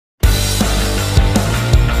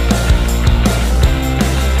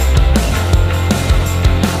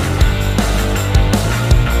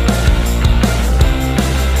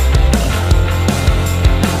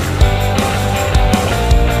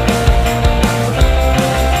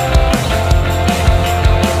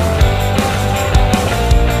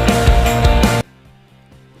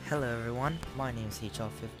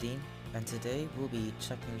HR15, and today we'll be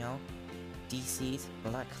checking out DC's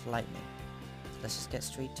Black Lightning. Let's just get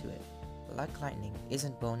straight to it. Black Lightning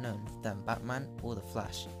isn't well known than Batman or the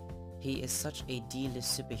Flash. He is such a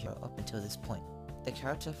D-list superhero up until this point. The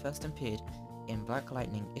character first appeared in Black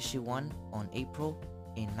Lightning issue 1 on April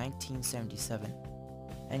in 1977.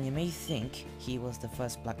 And you may think he was the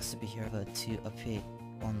first black superhero to appear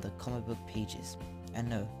on the comic book pages. And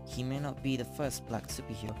no, he may not be the first black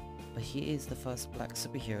superhero, but he is the first black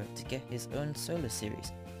superhero to get his own solo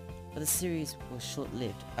series. But the series was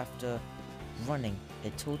short-lived after running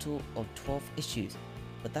a total of 12 issues,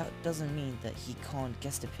 but that doesn't mean that he can't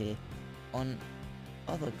guest appear on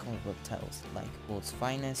other comic book titles like World's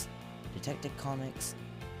Finest, Detective Comics,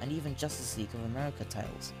 and even Justice League of America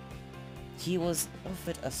titles. He was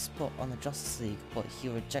offered a spot on the Justice League, but he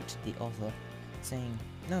rejected the offer, saying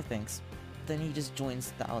no thanks. Then he just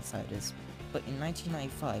joins the Outsiders. But in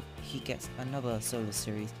 1995, he gets another solo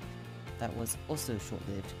series that was also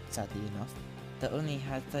short-lived, sadly enough, that only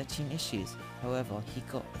had 13 issues. However, he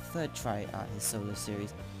got a third try at his solo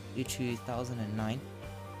series in 2009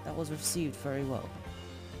 that was received very well.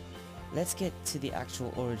 Let's get to the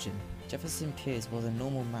actual origin. Jefferson Pierce was a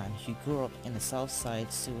normal man who grew up in the South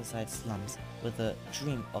Side suicide slums with a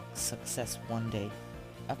dream of success one day.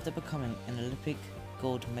 After becoming an Olympic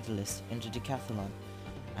gold medalist in the decathlon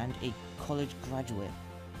and a college graduate,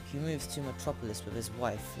 he moves to Metropolis with his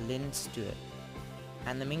wife, Lynn Stewart.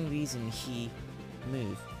 And the main reason he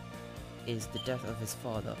moved is the death of his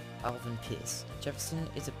father, Alvin Pierce. Jefferson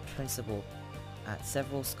is a principal at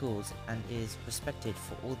several schools and is respected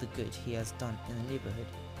for all the good he has done in the neighborhood.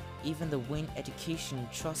 Even the Wayne Education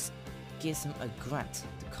Trust gives him a grant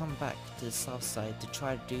to come back to the South Side to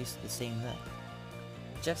try to do the same there.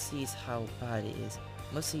 Jeff sees how bad it is,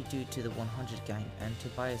 mostly due to the 100 gang and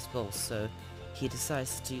Tobias Wells, so he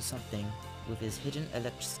decides to do something. With his hidden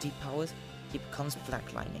electricity powers, he becomes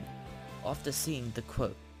Black Lightning. After seeing the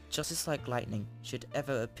quote, "Justice like lightning should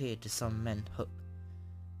ever appear to some men hope,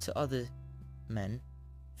 to other men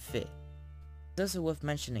fear." It's also worth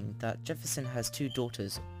mentioning that Jefferson has two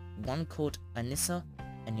daughters, one called Anissa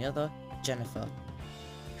and the other Jennifer,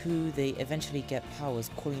 who they eventually get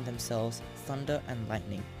powers calling themselves Thunder and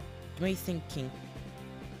Lightning. You may be thinking,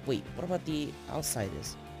 wait, what about the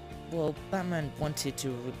Outsiders? Well, Batman wanted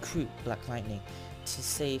to recruit Black Lightning to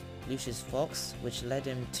save Lucius Fox, which led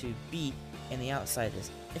him to be in the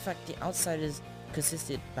Outsiders. In fact, the Outsiders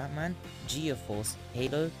consisted Batman, Geoforce,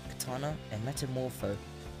 Halo, Katana, and Metamorpho.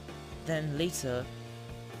 Then later,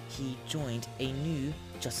 he joined a new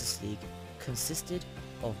Justice League, consisted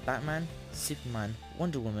of Batman, Superman,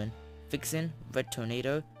 Wonder Woman, Vixen, Red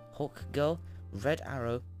Tornado, Hawk Girl, Red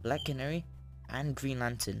Arrow, Black Canary, and Green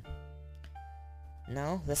Lantern.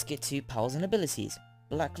 Now let's get to powers and abilities.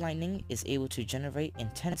 Black Lightning is able to generate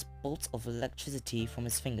intense bolts of electricity from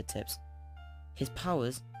his fingertips. His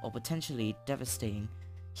powers are potentially devastating.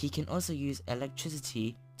 He can also use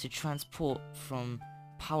electricity to transport from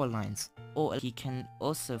power lines, or he can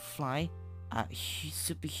also fly at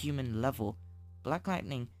superhuman level. Black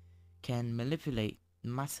Lightning can manipulate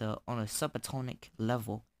matter on a subatomic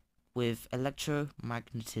level with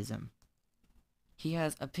electromagnetism. He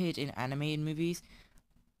has appeared in animated movies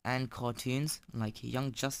and cartoons like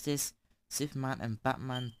Young Justice, Superman and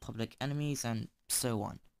Batman Public Enemies, and so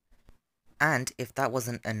on. And if that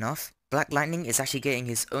wasn't enough, Black Lightning is actually getting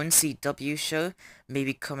his own CW show,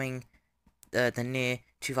 maybe coming the near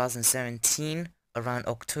 2017, around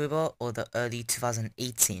October or the early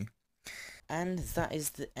 2018. And that is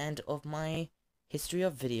the end of my history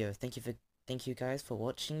of video. Thank you guys for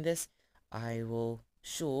watching this. I will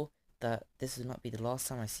sure that this will not be the last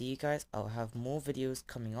time I see you guys. I'll have more videos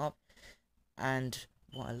coming up, and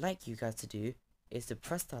what I'd like you guys to do is to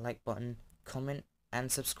press that like button, comment,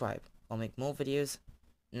 and subscribe. I'll make more videos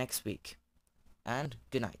next week, and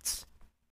good night.